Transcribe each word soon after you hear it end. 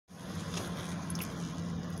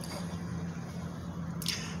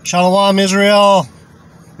Shalom, Israel.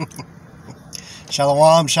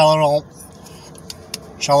 Shalom, shalom.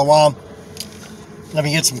 Shalom. Let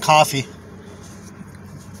me get some coffee.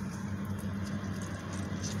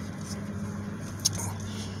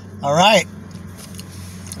 All right.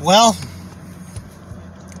 Well,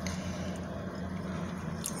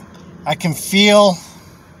 I can feel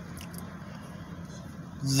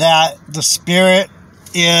that the Spirit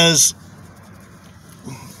is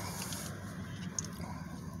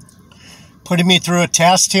putting me through a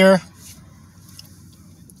test here.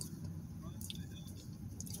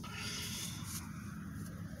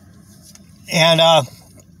 And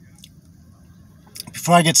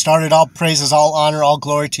before I get started, all praises, all honor, all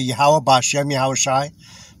glory to Yahweh, Ba'Shem Yahushai,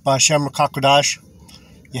 Ba'Shem Rakakodash.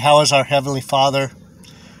 Yahweh is our Heavenly Father.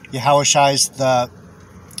 Yahushai is the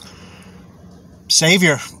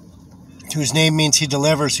Savior, whose name means He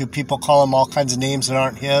delivers, who people call Him all kinds of names that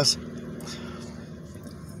aren't His.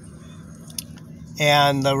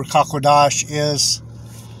 And the Rakakodash is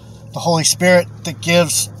the Holy Spirit that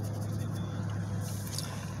gives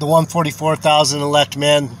the 144,000 elect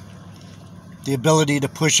men the ability to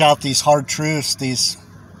push out these hard truths, these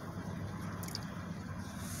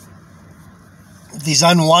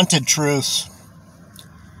unwanted truths,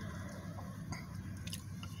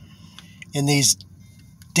 in these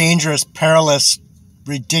dangerous, perilous,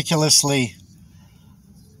 ridiculously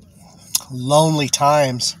lonely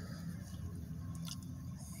times.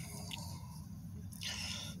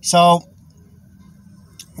 So,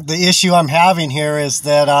 the issue I'm having here is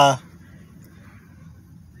that,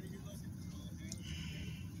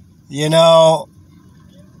 the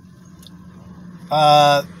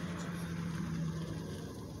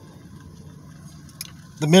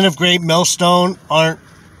men of Great Millstone aren't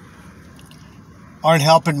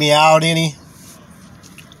helping me out any.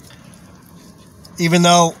 Even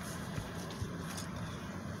though,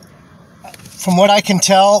 from what I can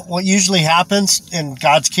tell, what usually happens in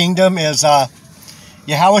God's kingdom is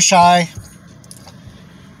Yahushai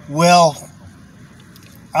will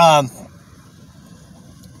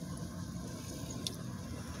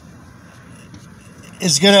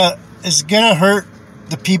is gonna hurt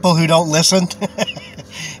the people who don't listen.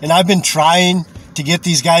 And I've been trying to get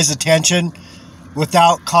these guys' attention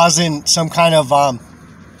without causing some kind of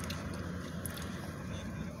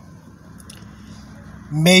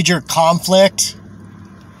major conflict,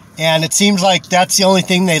 and it seems like that's the only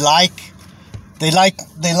thing they like. They like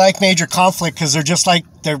major conflict because they're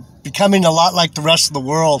becoming a lot like the rest of the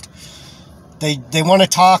world. They want to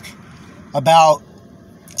talk about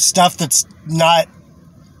stuff that's not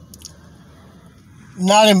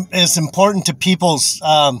as important to people's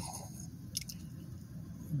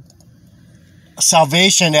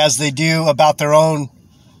salvation as they do about their own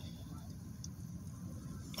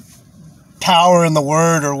power in the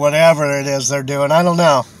word or whatever it is they're doing. I don't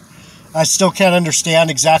know. I still can't understand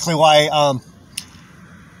exactly why.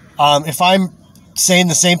 If I'm saying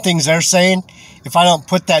the same things they're saying, if I don't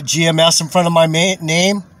put that GMS in front of my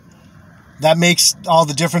name, that makes all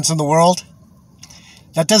the difference in the world.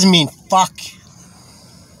 That doesn't mean fuck.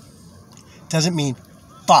 Doesn't mean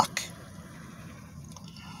fuck.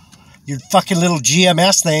 Your fucking little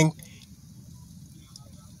GMS thing.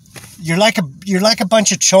 You're like a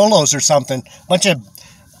bunch of cholos or something. Bunch of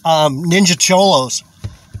ninja cholos.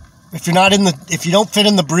 If you don't fit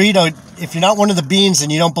in the burrito, if you're not one of the beans, then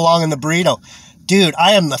you don't belong in the burrito. Dude,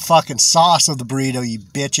 I am the fucking sauce of the burrito, you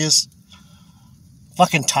bitches.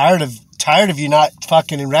 Fucking tired of you not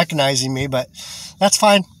fucking recognizing me, but that's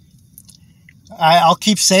fine. I'll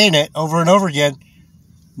keep saying it over and over again.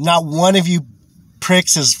 Not one of you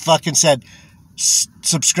pricks has fucking said,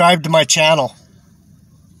 subscribe to my channel.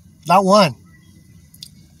 Not one.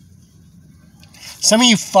 Some of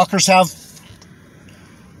you fuckers have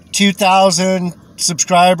 2,000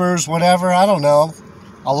 subscribers, whatever. I don't know.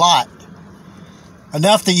 A lot.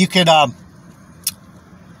 Enough that you could,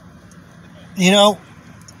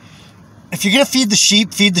 if you're going to feed the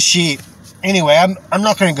sheep, feed the sheep. Anyway, I'm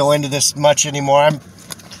not going to go into this much anymore.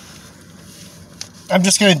 I'm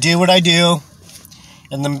just going to do what I do.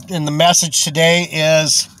 And the message today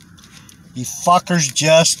is, you fuckers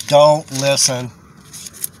just don't listen.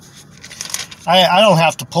 I don't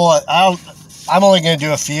have to pull it. I'm only going to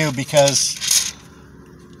do a few because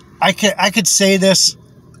I could say this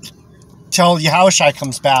till Yahushai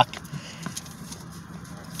comes back.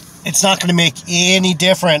 It's not going to make any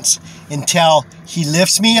difference until He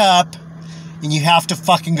lifts me up and you have to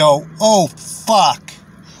fucking go, oh, fuck.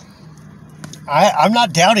 I'm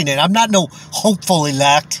not doubting it. I'm not no hopeful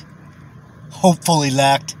elect. Hopeful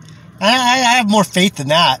elect. I have more faith than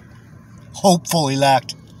that. Hopeful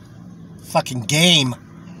elect. Fucking game.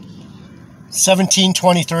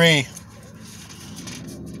 17:23.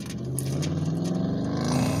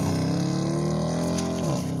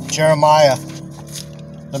 Jeremiah.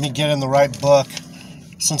 Let me get in the right book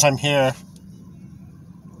since I'm here.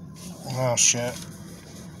 Oh, shit.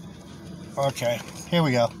 Okay, here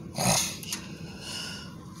we go.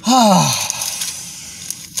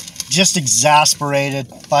 Just exasperated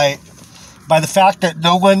by the fact that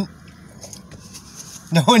no one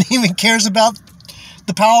even cares about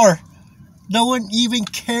the power. No one even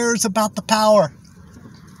cares about the power.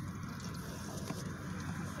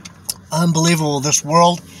 Unbelievable. This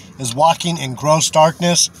world is walking in gross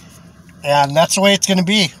darkness, and that's the way it's going to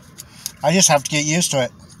be. I just have to get used to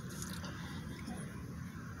it.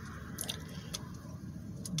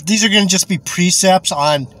 These are going to just be precepts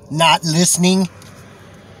on not listening.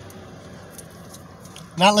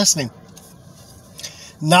 Not listening.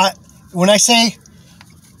 Not, when I say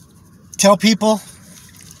tell people,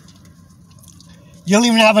 you don't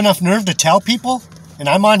even have enough nerve to tell people, and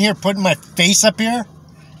I'm on here putting my face up here.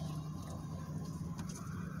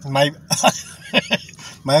 My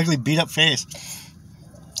my ugly beat up face.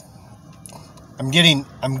 I'm getting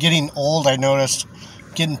old, I noticed.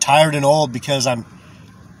 Getting tired and old because I'm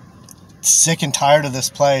sick and tired of this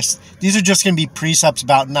place. These are just going to be precepts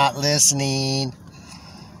about not listening.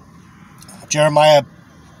 Jeremiah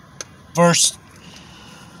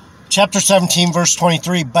chapter 17, verse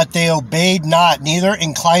 23. But they obeyed not, neither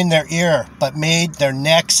inclined their ear, but made their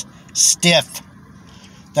necks stiff,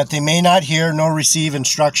 that they may not hear nor receive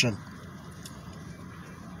instruction.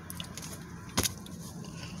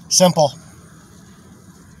 Simple.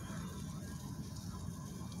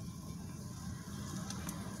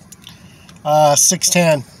 Uh,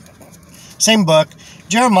 6:10. Same book.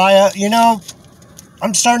 Jeremiah, you know,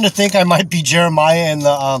 I'm starting to think I might be Jeremiah in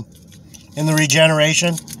the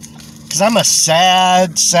regeneration, because I'm a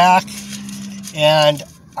sad sack, and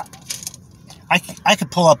I could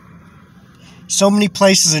pull up so many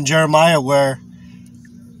places in Jeremiah where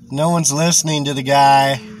no one's listening to the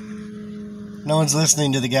guy. No one's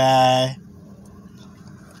listening to the guy.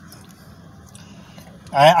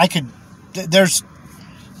 I could, there's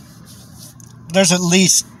at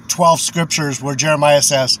least 12 scriptures where Jeremiah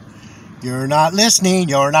says, you're not listening,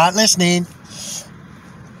 you're not listening.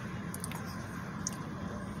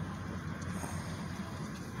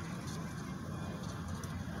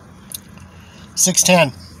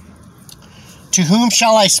 (6:10) To whom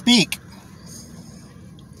shall I speak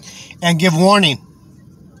and give warning?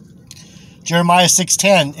 Jeremiah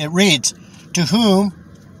 6:10, it reads, to whom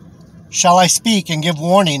shall I speak and give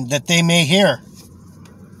warning that they may hear?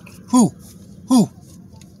 Who?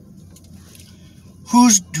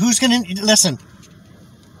 Who's going to listen?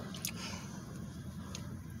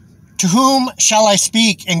 To whom shall I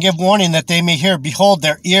speak and give warning that they may hear? Behold,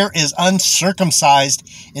 their ear is uncircumcised,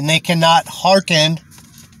 and they cannot hearken.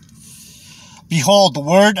 Behold, the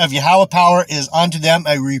word of Yahweh power is unto them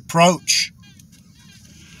a reproach.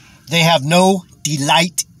 They have no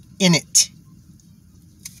delight in it.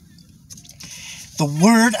 The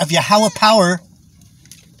word of Yahweh power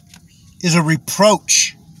is a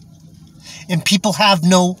reproach, and people have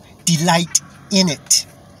no delight in it.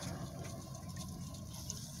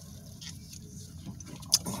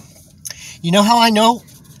 You know how I know?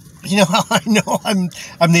 You know how I know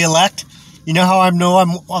I'm the elect? You know how I know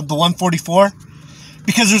I'm the 144?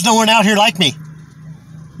 Because there's no one out here like me.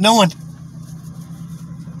 No one.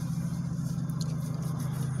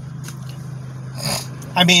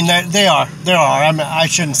 I mean, they are. I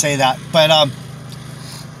shouldn't say that, but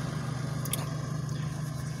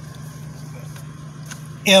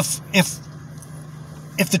if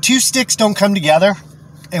the two sticks don't come together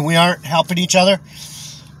and we aren't helping each other,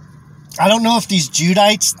 I don't know if these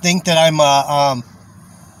Judites think that I'm a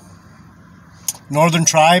northern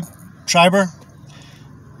triber.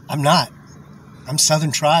 I'm not. I'm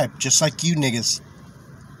southern tribe, just like you niggas.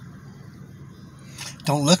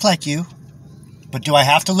 Don't look like you. But do I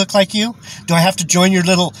have to look like you? Do I have to join your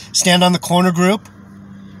little stand on the corner group?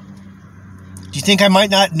 Do you think I might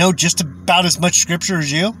not know just about as much scripture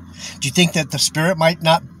as you? Do you think that the Spirit might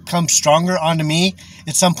not come stronger onto me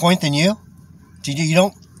at some point than you? You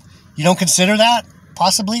don't consider that?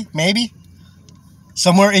 Possibly? Maybe?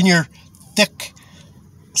 Somewhere in your thick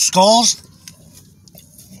skulls?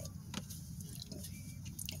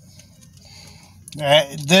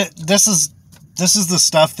 This is the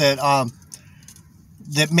stuff that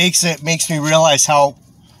makes me realize how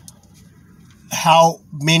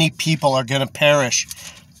many people are going to perish.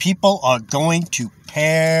 People are going to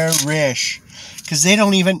perish because they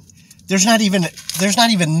don't even. There's not even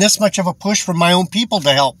this much of a push from my own people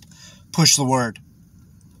to help push the word.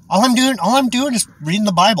 All I'm doing is reading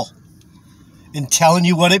the Bible and telling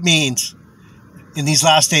you what it means in these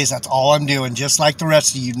last days. That's all I'm doing, just like the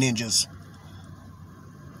rest of you ninjas.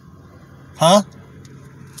 Huh?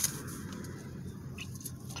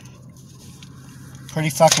 Pretty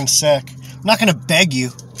fucking sick. I'm not going to beg you.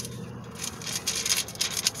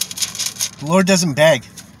 The Lord doesn't beg.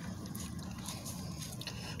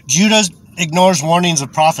 Judah ignores warnings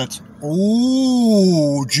of prophets.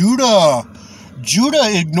 Oh, Judah.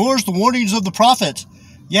 Judah ignores the warnings of the prophets.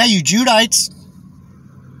 Yeah, you Judites.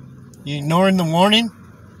 You ignoring the warning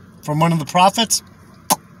from one of the prophets?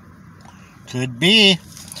 Could be.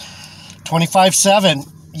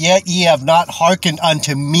 25:7. Yet ye have not hearkened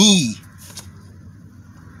unto me.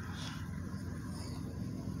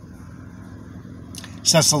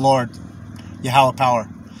 Says the Lord, Yahweh power.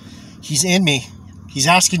 He's in me. He's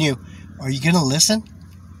asking you, are you going to listen?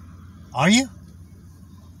 Are you?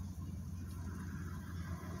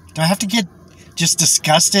 Do I have to get just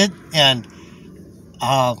disgusted and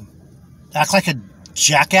act like a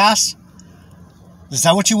jackass? Is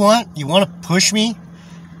that what you want? You want to push me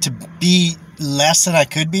to be less than I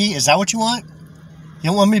could be? Is that what you want? You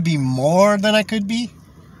don't want me to be more than I could be?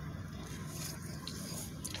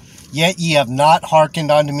 Yet ye have not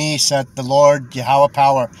hearkened unto me, saith the Lord, Yahweh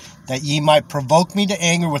power, that ye might provoke me to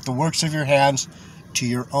anger with the works of your hands to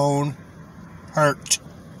your own hurt.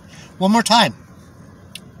 One more time.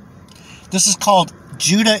 This is called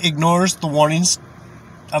Judah ignores the warnings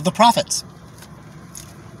of the prophets.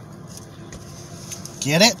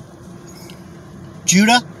 Get it?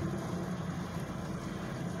 Judah?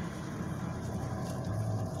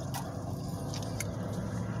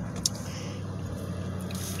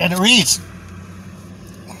 And it reads,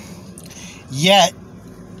 yet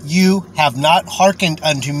you have not hearkened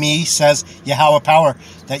unto me, says Yahweh power,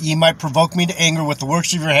 that ye might provoke me to anger with the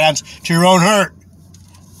works of your hands to your own hurt.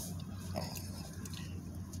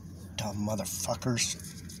 Dumb motherfuckers.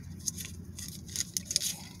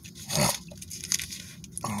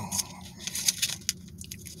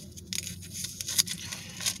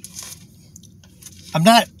 I'm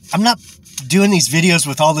not doing these videos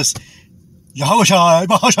with all this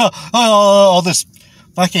all this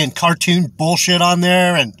fucking cartoon bullshit on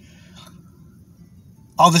there and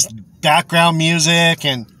all this background music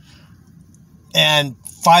and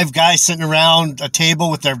five guys sitting around a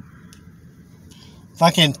table with their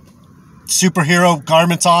fucking superhero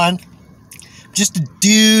garments on. Just a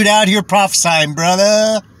dude out here prophesying,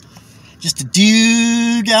 brother. Just a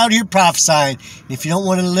dude out here prophesying. If you don't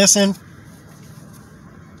want to listen,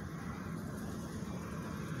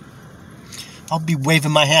 I'll be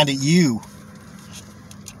waving my hand at you.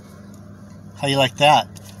 How you like that?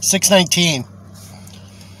 6:19.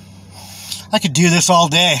 I could do this all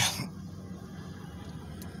day.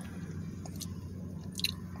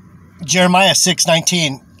 Jeremiah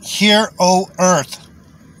 6:19. Hear, O earth.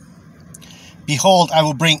 Behold, I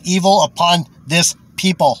will bring evil upon this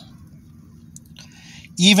people,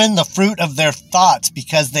 even the fruit of their thoughts,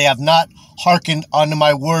 because they have not hearkened unto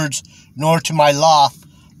my words, nor to my law,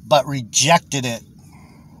 but rejected it.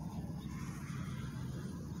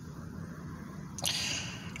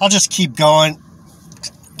 I'll just keep going.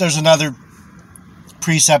 There's another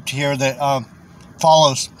precept here that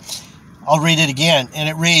follows. I'll read it again, and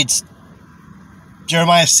it reads,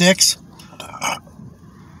 Jeremiah 6,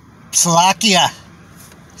 Salakia.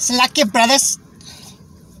 Salakia, brothers.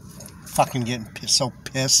 Fucking getting so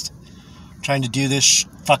pissed. Trying to do this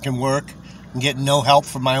fucking work and getting no help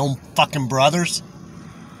from my own fucking brothers.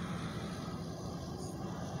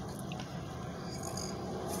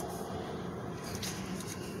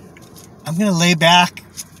 I'm going to lay back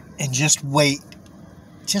and just wait.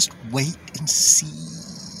 Just wait and see.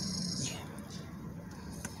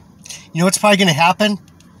 You know what's probably going to happen?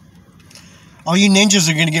 All you ninjas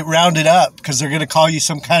are going to get rounded up because they're going to call you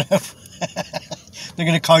some kind of they're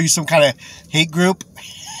going to call you some kind of hate group.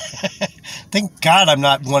 Thank God I'm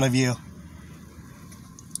not one of you.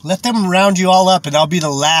 Let them round you all up and I'll be the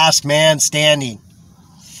last man standing.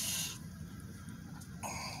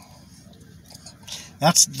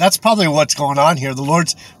 That's probably what's going on here. The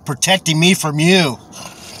Lord's protecting me from you.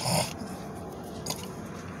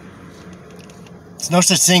 There's no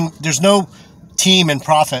such thing. There's no team in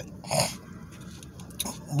prophet.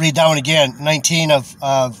 Read that one again. 19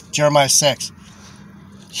 of Jeremiah 6.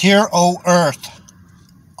 Hear, O earth,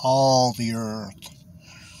 all the earth,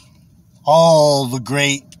 all the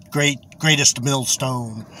greatest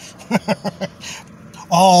millstone,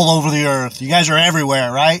 all over the earth. You guys are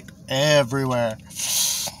everywhere, right? Everywhere.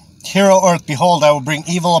 Hear, O earth, behold, I will bring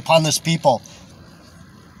evil upon this people,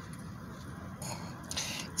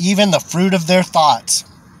 even the fruit of their thoughts.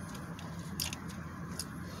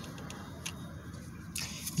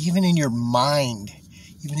 even in your mind,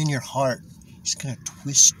 even in your heart. He's going to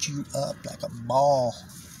twist you up like a ball.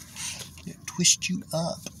 Twist you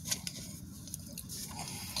up.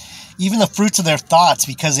 Even the fruits of their thoughts,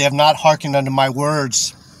 because they have not hearkened unto my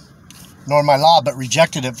words, nor my law, but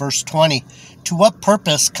rejected it. Verse 20. To what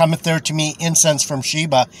purpose cometh there to me incense from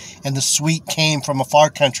Sheba, and the sweet cane from a far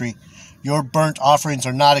country? Your burnt offerings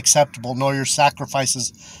are not acceptable, nor your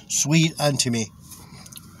sacrifices sweet unto me.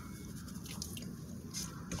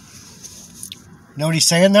 You know what he's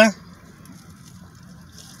saying there?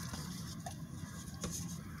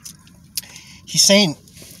 He's saying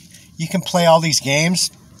you can play all these games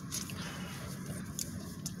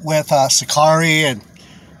with Sakari and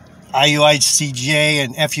IUICJ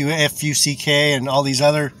and FUCK and all these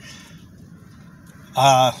other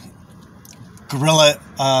guerrilla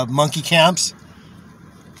monkey camps.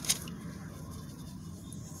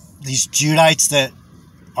 These Judites that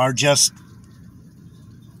are just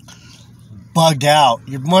bugged out.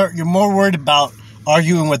 You're more worried about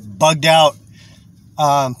arguing with bugged out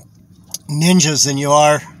ninjas than you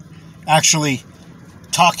are actually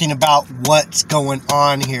talking about what's going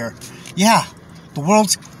on here. Yeah, the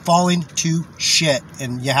world's falling to shit,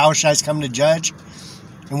 and Yahushai's coming to judge.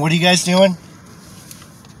 And what are you guys doing?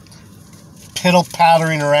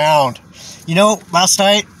 Piddle-pattering around. You know, last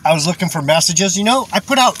night I was looking for messages. You know,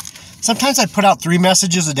 sometimes I put out 3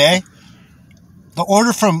 messages a day. The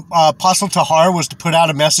order from Apostle Tahar was to put out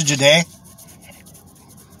a message a day.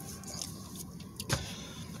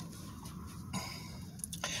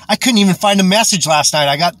 I couldn't even find a message last night.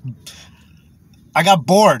 I got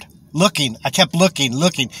bored looking. I kept looking.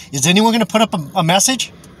 Is anyone going to put up a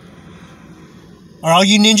message? Are all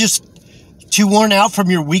you ninjas too worn out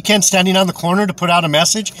from your weekend standing on the corner to put out a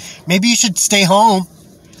message? Maybe you should stay home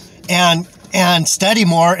and study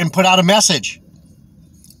more and put out a message.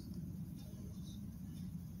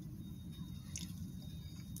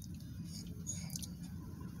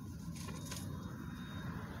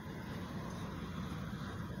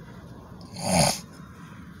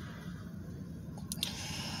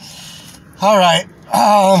 All right.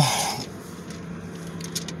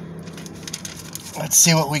 Let's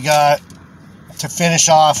see what we got to finish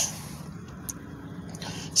off.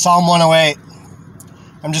 Psalm 108.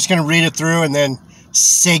 I'm just going to read it through and then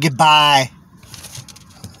say goodbye.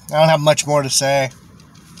 I don't have much more to say.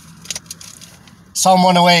 Psalm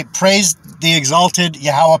 108. Praise the exalted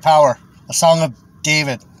Yahweh power. A song of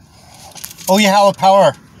David. O Yahweh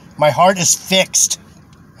power, my heart is fixed.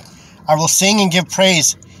 I will sing and give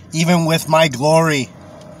praise, even with my glory.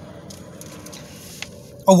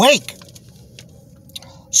 Awake!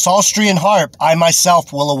 Psaltery and harp, I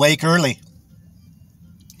myself will awake early.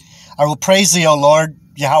 I will praise thee, O Lord,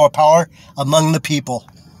 Yahweh power, among the people.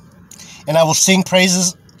 And I will sing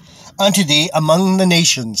praises unto thee among the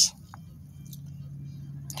nations.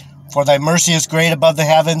 For thy mercy is great above the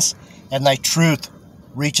heavens, and thy truth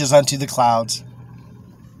reaches unto the clouds.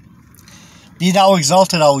 Be thou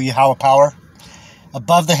exalted, O Yahweh power,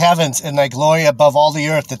 above the heavens, and thy glory above all the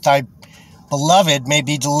earth, that thy beloved may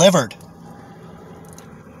be delivered.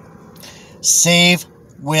 Save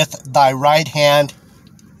with thy right hand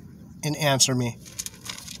and answer me.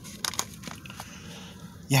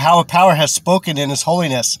 Yahweh power has spoken in his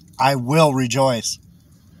holiness. I will rejoice.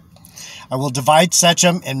 I will divide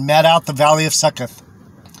Shechem and met out the valley of Succoth.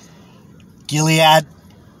 Gilead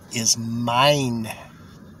is mine.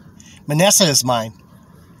 Manasseh is mine.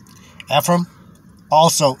 Ephraim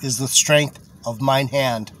also is the strength of mine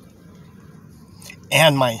hand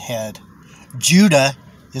and mine head. Judah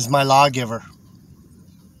is my lawgiver.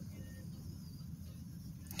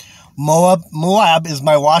 Moab is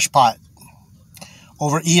my washpot.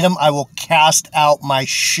 Over Edom I will cast out my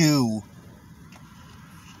shoe.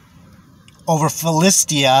 Over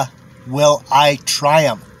Philistia will I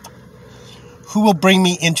triumph. Who will bring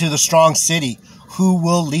me into the strong city? Who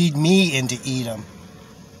will lead me into Edom?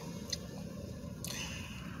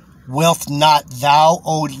 Wilt not thou,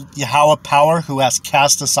 O Yahweh power, who hast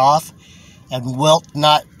cast us off? And wilt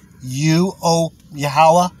not you, O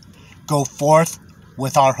Yahweh, go forth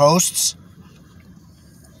with our hosts?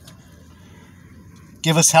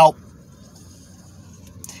 Give us help.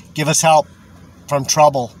 Give us help from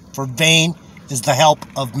trouble, for vain is the help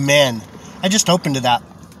of men. I just opened to that.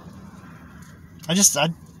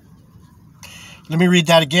 Let me read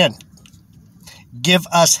that again. Give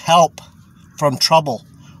us help from trouble,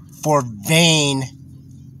 for vain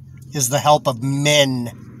is the help of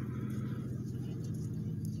men.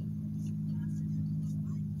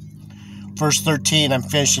 Verse 13, I'm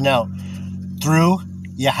finishing out. Through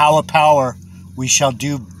Yahweh power we shall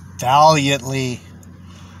do valiantly,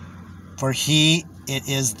 for he it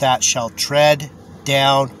is that shall tread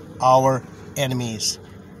down our enemies.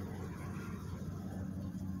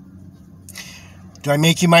 Do I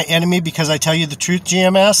make you my enemy because I tell you the truth,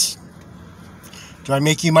 GMS? Do I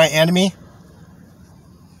make you my enemy?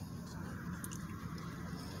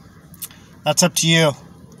 That's up to you.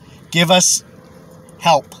 Give us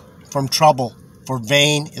help from trouble, for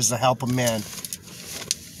vain is the help of men.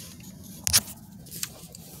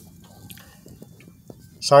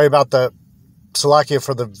 Sorry about the Salakia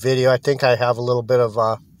for the video. I think I have a little bit of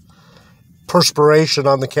perspiration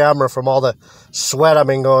on the camera from all the sweat I've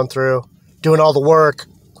been going through, doing all the work.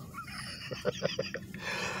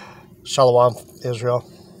 Shalom, Israel.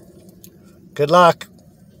 Good luck.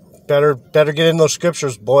 Better get in those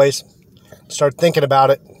scriptures, boys. Start thinking about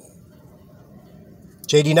it.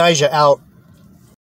 JD Nigah out.